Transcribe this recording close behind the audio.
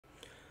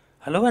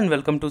Hello and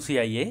welcome to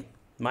CIA.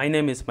 My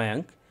name is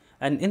Mayank,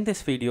 and in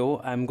this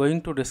video I'm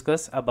going to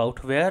discuss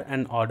about where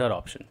and order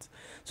options.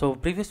 So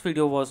previous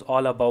video was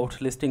all about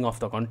listing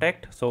of the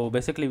contact. So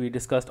basically we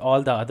discussed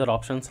all the other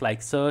options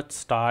like search,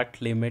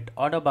 start, limit,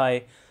 order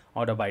by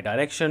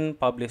direction,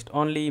 published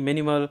only,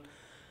 minimal,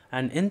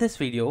 and in this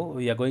video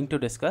we are going to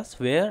discuss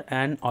where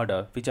and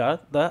order, which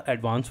are the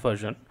advanced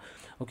version.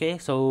 Okay,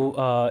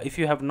 so if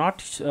you have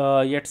not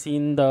yet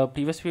seen the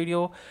previous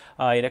video,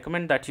 I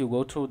recommend that you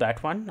go through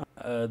that one.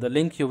 The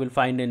link you will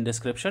find in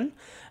description,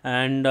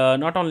 and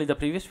not only the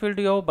previous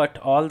video but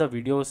all the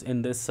videos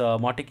in this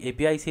Mautic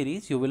API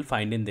series you will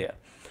find in there.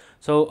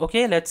 So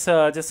okay, let's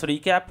just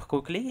recap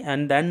quickly,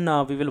 and then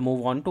we will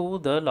move on to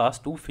the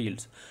last two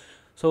fields.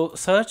 So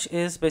search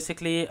is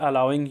basically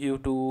allowing you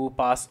to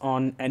pass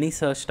on any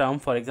search term.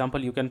 For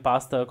example, you can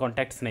pass the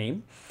contact's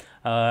name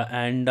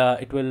and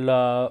it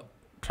will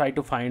try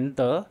to find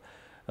the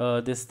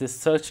this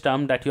search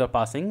term that you are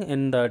passing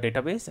in the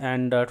database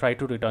and try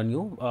to return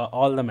you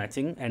all the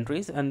matching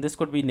entries. And this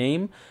could be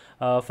name,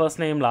 first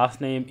name, last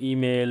name,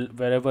 email,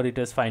 wherever it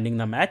is finding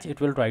the match,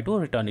 it will try to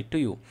return it to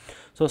you.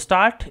 So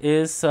start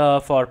is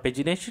for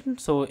pagination.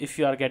 So if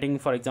you are getting,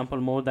 for example,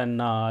 more than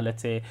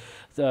let's say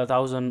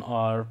 1,000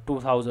 or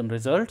 2,000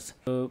 results,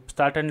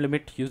 start and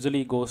limit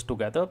usually goes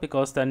together,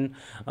 because then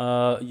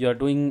you're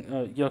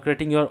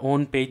creating your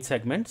own page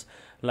segments.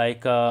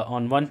 Like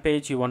on one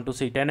page you want to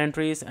see 10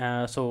 entries,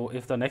 so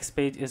if the next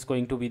page is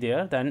going to be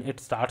there, then it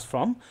starts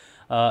from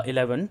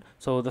 11,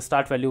 so the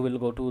start value will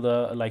go to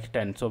the like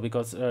 10. So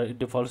because it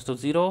defaults to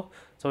 0,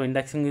 so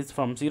indexing is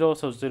from 0,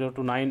 so 0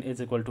 to 9 is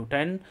equal to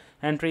 10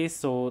 entries,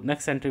 so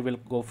next entry will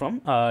go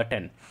from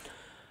 10.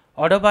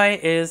 Order by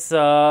is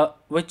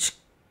which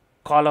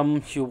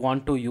column you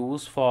want to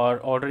use for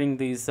ordering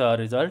these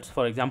results.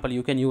 For example,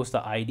 you can use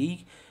the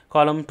ID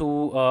column to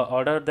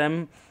order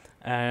them,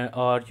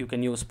 or you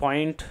can use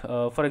point.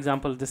 For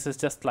example, this is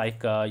just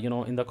like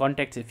in the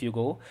context, if you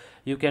go,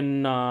 you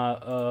can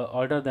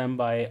order them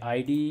by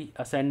ID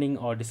ascending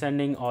or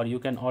descending, or you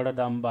can order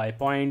them by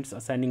points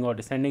ascending or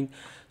descending.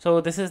 So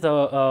this is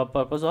the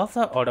purpose of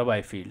the order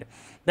by field.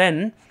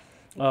 Then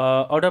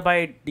order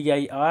by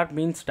dir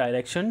means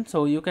direction,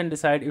 so you can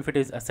decide if it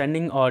is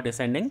ascending or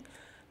descending.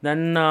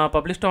 Then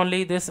published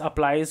only, this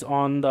applies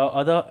on the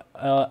other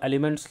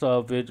elements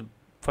with,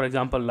 for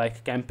example,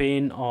 like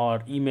campaign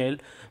or email,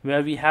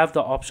 where we have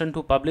the option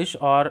to publish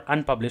or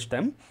unpublish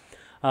them.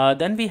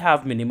 Then we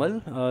have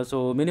minimal.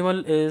 So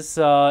minimal is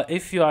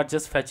if you are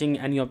just fetching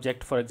any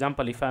object. For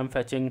example, if I'm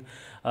fetching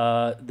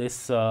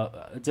this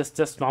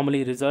just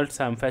normally results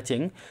I'm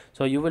fetching,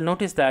 so you will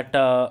notice that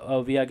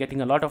we are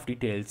getting a lot of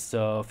details.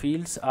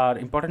 Fields are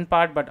important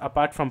part, but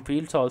apart from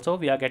fields also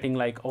we are getting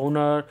like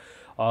owner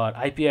or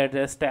IP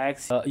address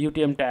tags,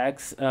 UTM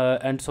tags,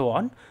 and so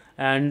on.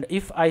 And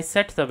if I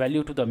set the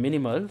value to the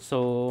minimal,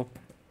 so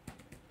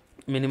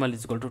minimal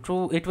is equal to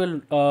true, it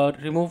will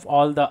remove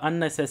all the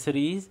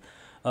unnecessary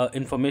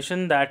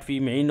information that we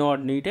may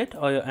not need it,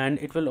 and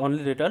it will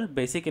only return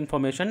basic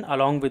information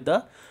along with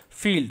the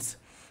fields.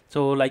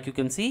 So like you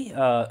can see,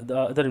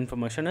 the other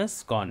information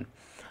is gone.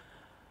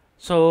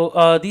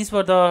 So these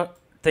were the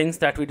things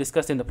that we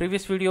discussed in the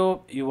previous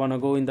video. You want to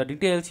go in the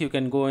details, you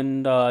can go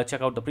and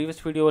check out the previous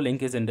video,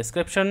 link is in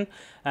description.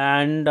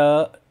 And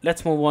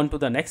let's move on to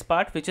the next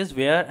part, which is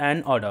where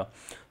and order.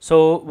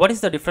 So what is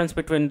the difference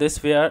between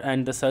this where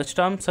and the search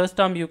term? Search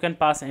term, you can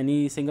pass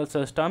any single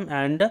search term,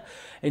 and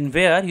in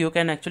where you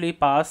can actually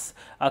pass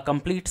a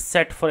complete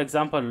set. For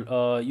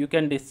example, you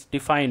can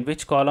define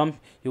which column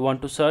you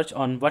want to search,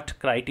 on what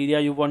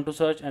criteria you want to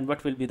search, and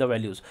what will be the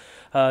values.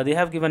 They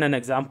have given an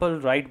example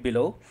right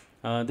below.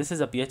 This is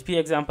a PHP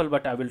example,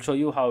 but I will show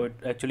you how it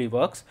actually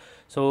works.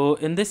 So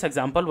in this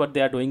example, what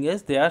they are doing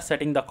is they are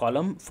setting the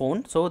column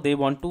phone. So they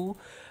want to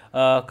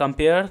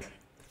compare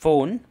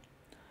phone,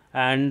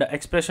 and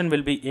expression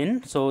will be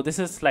in. So this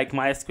is like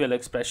MySQL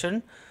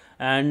expression,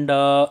 and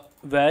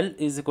val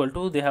is equal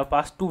to, they have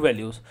passed two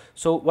values.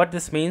 So what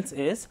this means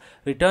is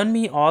return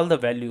me all the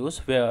values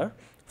where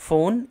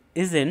phone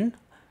is in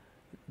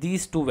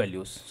these two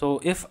values.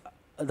 So if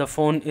the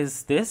phone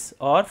is this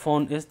or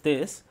phone is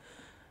this,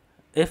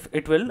 if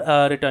it will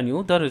return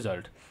you the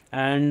result.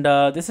 And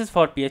this is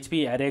for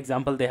PHP array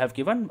example they have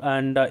given.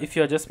 And if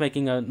you are just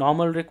making a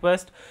normal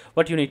request,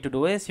 what you need to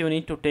do is you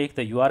need to take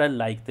the URL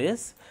like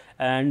this,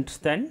 and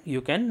then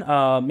you can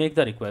make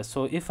the request.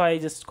 So if I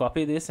just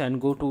copy this and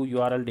go to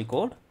URL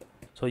decode,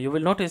 so you will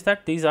notice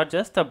that these are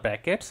just the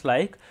brackets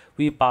like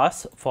we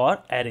pass for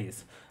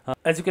arrays.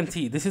 As you can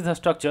see, this is the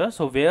structure.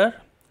 So where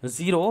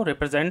 0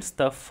 represents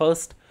the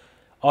first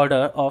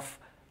order of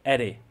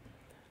array.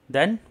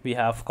 Then we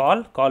have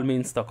call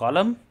means the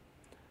column.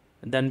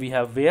 Then we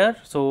have where,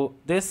 so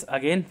this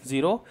again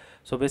 0.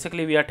 So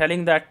basically we are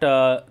telling that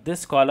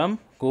this column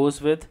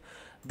goes with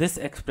this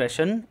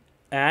expression,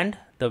 and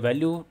the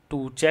value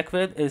to check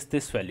with is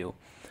this value.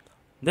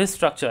 This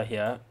structure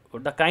here,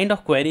 the kind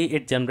of query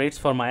it generates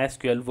for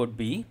MySQL would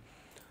be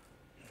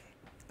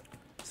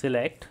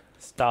select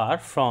star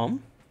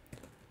from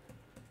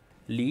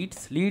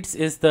leads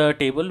is the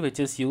table which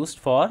is used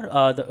for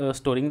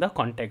storing the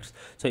context.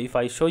 So if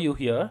I show you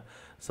here,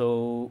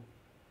 so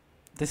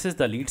this is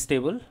the leads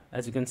table.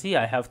 As you can see,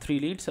 I have 3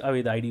 leads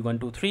with ID 1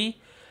 2 3,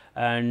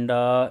 and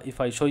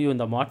if I show you in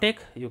the Mautic,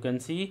 you can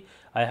see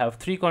I have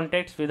 3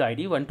 contacts with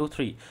ID 1 2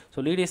 3.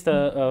 So lead is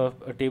the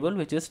table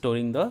which is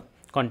storing the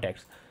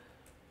contacts.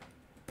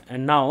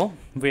 And now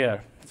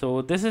where,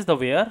 so this is the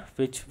where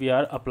which we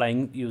are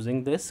applying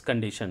using this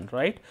condition,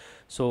 right?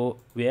 So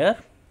where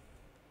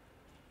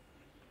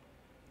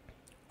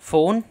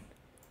phone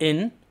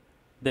in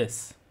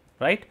this,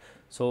 right?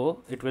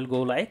 So it will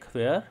go like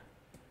where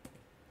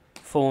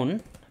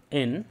phone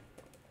in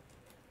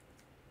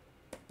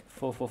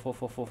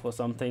for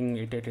something,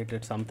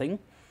 it something.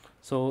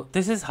 So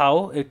this is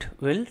how it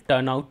will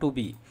turn out to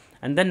be.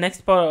 And then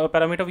next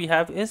parameter we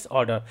have is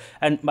order.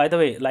 And by the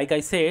way, like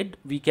I said,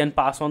 we can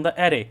pass on the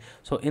array.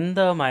 So in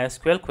the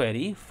MySQL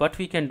query, what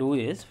we can do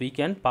is we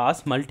can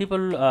pass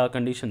multiple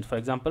conditions. For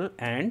example,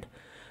 and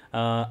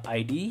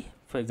ID,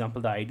 for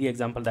example, the ID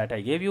example that I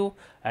gave you,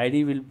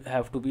 ID will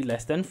have to be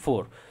less than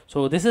 4.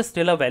 So this is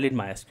still a valid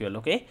MySQL.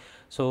 Okay.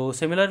 So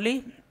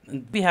similarly,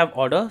 we have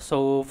order.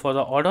 So for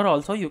the order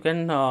also, you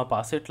can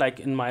pass it like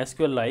in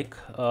MySQL, like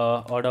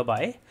order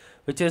by,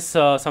 which is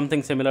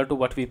something similar to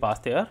what we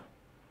passed here,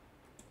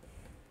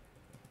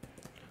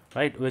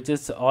 right? Which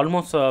is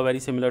almost very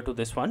similar to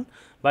this one.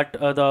 But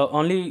the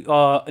only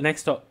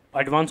next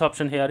advanced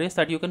option here is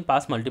that you can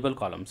pass multiple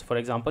columns. For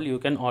example, you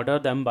can order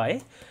them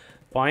by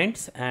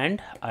points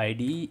and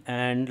ID,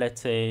 and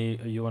let's say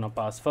you want to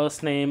pass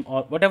first name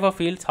or whatever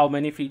fields, how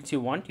many fields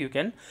you want, you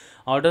can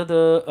order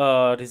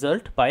the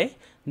result by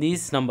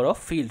these number of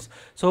fields.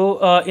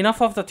 So enough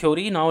of the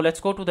theory. Now let's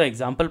go to the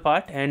example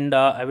part, and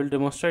I will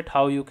demonstrate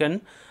how you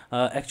can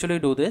actually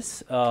do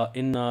this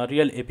in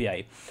real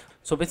API.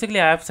 So basically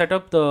I have set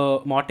up the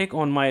Mautic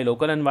on my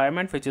local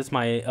environment, which is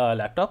my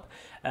laptop,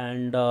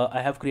 and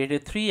I have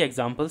created 3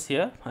 examples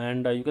here,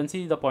 and you can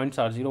see the points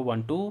are 0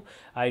 1 2,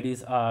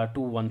 IDs are 2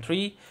 1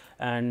 3,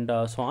 and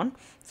so on.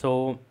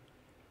 So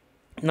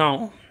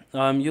now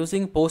I'm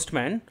using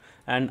Postman,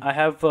 and I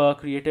have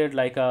created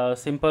like a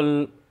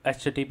simple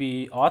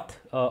HTTP auth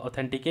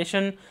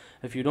authentication.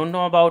 If you don't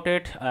know about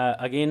it,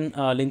 again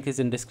link is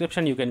in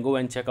description, you can go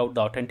and check out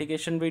the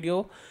authentication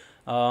video.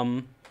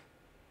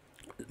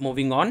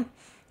 Moving on,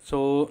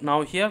 so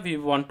now here we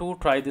want to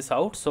try this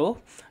out. So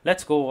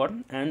let's go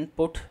on and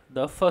put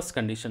the first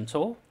condition.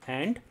 So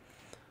and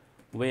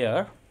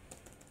where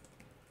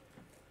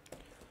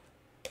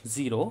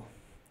 0,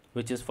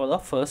 which is for the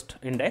first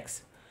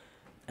index,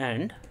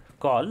 and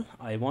call,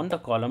 I want the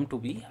column to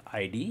be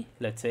ID,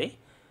 let's say,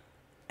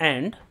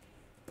 and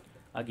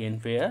again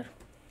where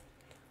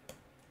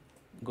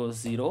goes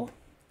 0,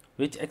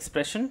 which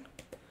expression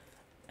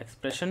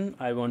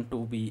I want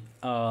to be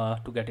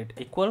to get it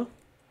equal,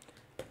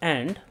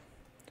 and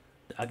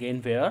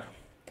again where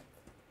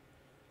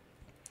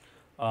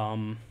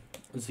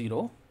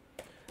 0,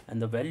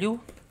 and the value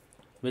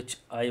which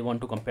I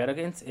want to compare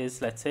against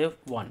is, let's say,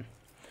 1.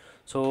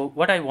 So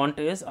what I want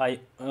is I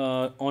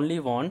only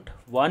want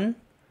one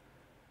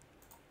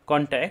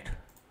contact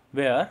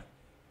where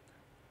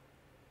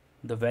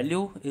the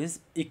value is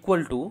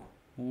equal to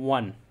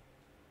 1,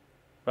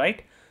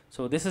 right?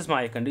 So this is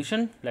my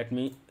condition. Let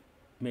me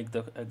make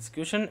the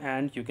execution,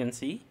 and you can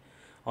see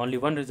only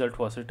one result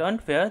was returned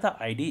where the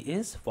ID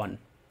is 1.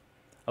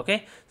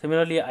 Okay,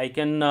 similarly I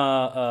can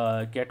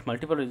get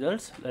multiple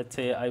results. Let's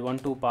say I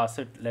want to pass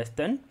it less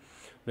than,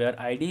 where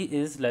ID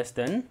is less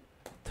than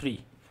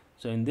 3.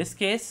 So in this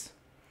case,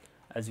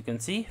 as you can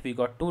see, we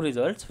got 2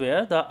 results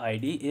where the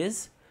ID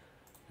is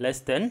less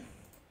than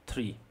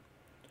 3,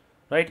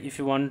 right? If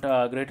you want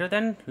greater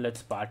than,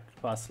 let's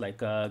pass like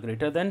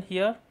greater than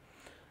here,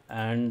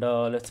 and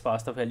let's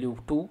pass the value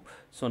 2.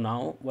 So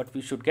now what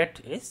we should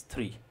get is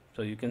 3.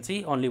 So you can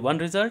see only one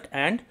result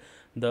and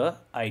the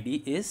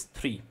ID is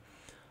 3.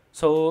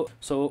 So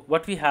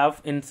what we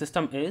have in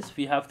system is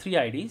we have 3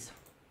 IDs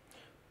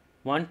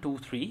 1 2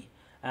 3,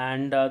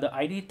 and the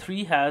ID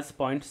 3 has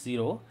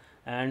 0.0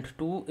 and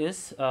 2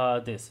 is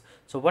this.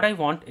 So what I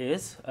want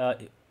is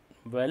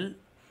well,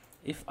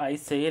 if I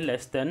say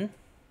less than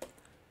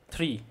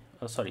 3,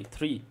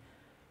 3,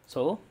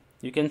 so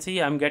you can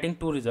see I'm getting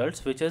 2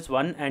 results, which is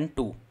 1 and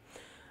 2,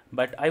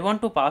 but I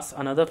want to pass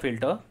another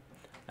filter,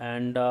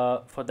 and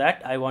for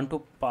that I want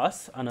to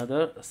pass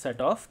another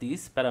set of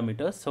these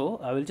parameters.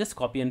 So I will just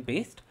copy and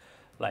paste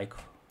like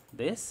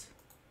this.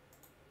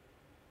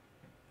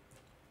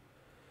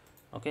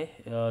 Okay,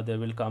 there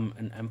will come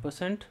an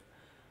ampersand,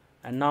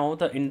 and now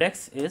the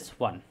index is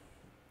 1,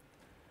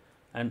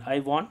 and I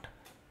want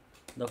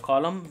the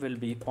column will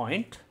be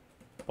points,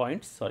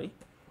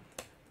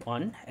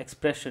 one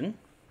expression.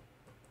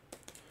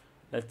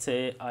 Let's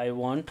say I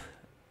want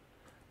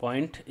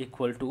point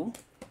equal to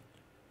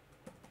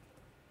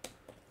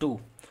 2.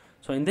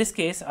 So in this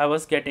case I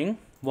was getting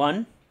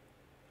 1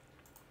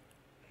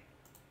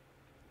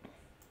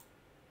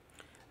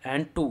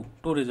 and 2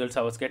 results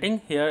I was getting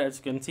here. As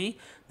you can see,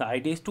 the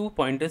ID is 2,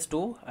 point is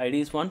 2,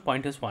 ID is 1,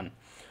 point is 1,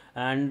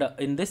 and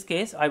in this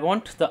case I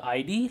want the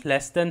ID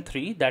less than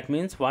 3. That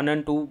means 1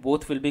 and 2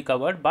 both will be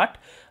covered, but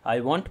I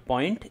want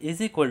point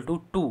is equal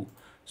to 2.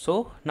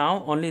 So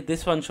now only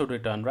this one should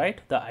return,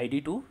 right? The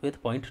ID2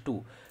 with point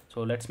 2.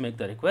 So let's make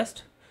the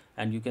request,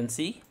 and you can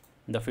see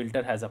the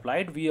filter has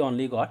applied. We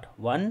only got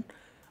one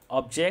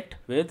object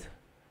with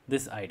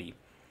this ID.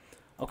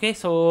 Okay,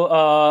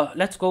 so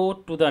let's go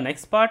to the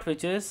next part,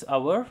 which is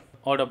our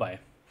order by.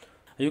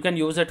 You can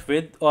use it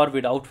with or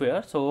without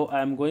where. So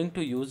I'm going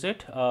to use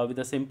it with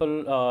a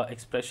simple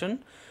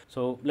expression.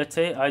 So let's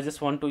say I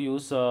just want to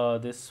use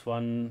this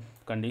one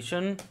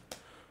condition,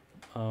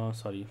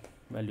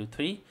 value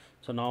 3.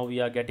 So now we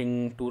are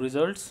getting 2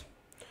 results,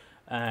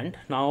 and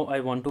now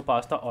I want to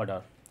pass the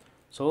order.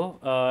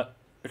 So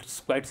it's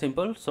quite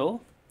simple.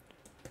 So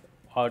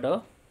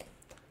order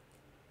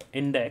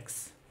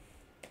index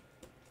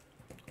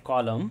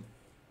column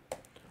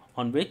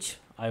on which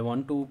I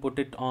want to put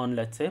it on,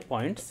 let's say,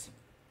 points,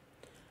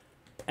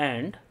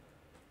 and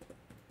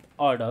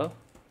order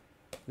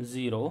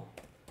 0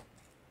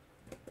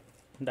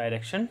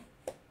 direction.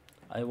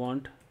 I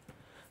want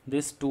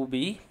this to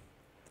be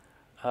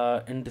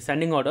in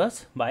descending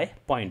orders by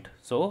point.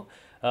 So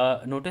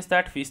notice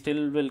that we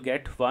still will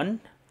get 1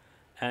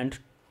 and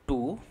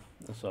 2.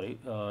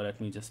 Let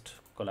me just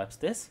collapse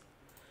this.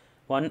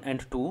 1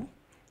 and 2,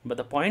 but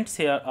the points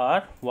here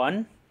are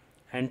 1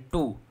 and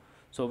 2.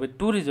 So with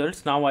 2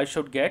 results, now I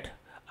should get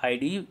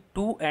ID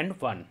 2 and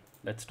 1.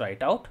 Let's try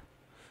it out.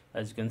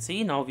 As you can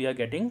see, now we are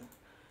getting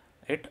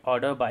it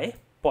order by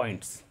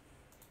points.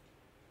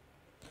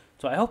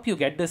 So I hope you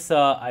get this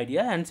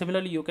idea, and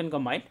similarly you can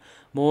combine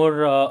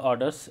more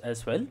orders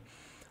as well,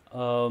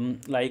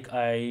 like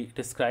I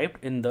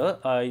described in the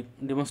I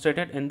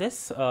demonstrated in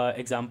this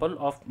example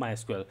of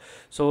MySQL.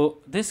 So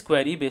this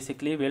query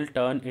basically will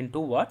turn into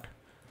what?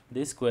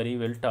 This query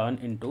will turn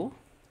into,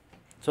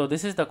 so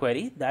this is the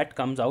query that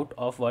comes out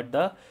of what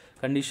the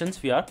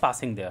conditions we are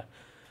passing there.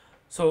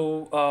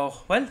 So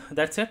well,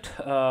 that's it.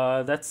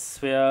 That's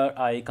where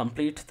I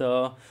complete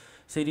the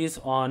series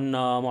on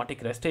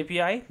Mautic Rest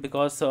API,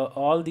 because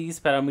all these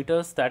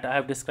parameters that I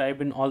have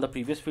described in all the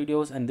previous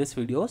videos and this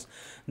videos,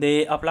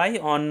 they apply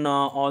on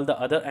all the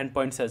other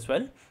endpoints as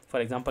well. For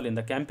example, in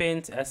the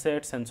campaigns,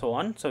 assets, and so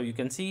on. So you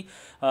can see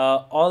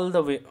all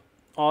the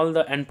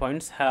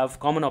endpoints have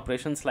common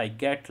operations like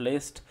get,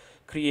 list,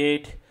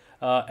 create,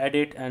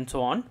 edit, and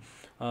so on.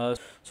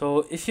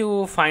 So if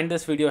you find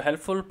this video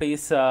helpful,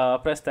 please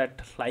press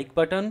that like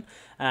button,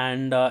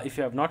 and if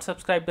you have not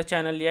subscribed the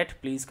channel yet,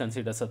 please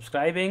consider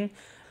subscribing.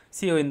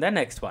 See you in the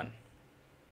next one.